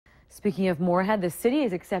Speaking of Moorhead, the city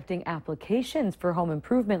is accepting applications for home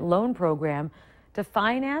improvement loan program to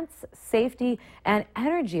finance safety and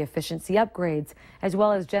energy efficiency upgrades, as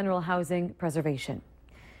well as general housing preservation.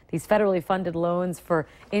 These federally funded loans for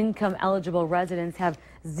income-eligible residents have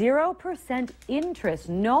 0% interest,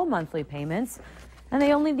 no monthly payments, and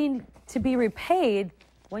they only need to be repaid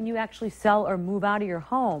when you actually sell or move out of your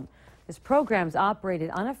home. This program is operated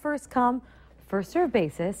on a first-come, first-served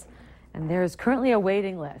basis, and there is currently a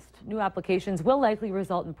waiting list. New applications will likely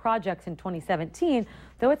result in projects in 2017,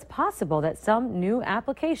 though it's possible that some new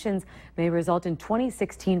applications may result in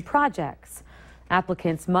 2016 projects.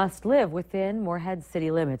 Applicants must live within Moorhead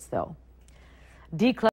city limits, though.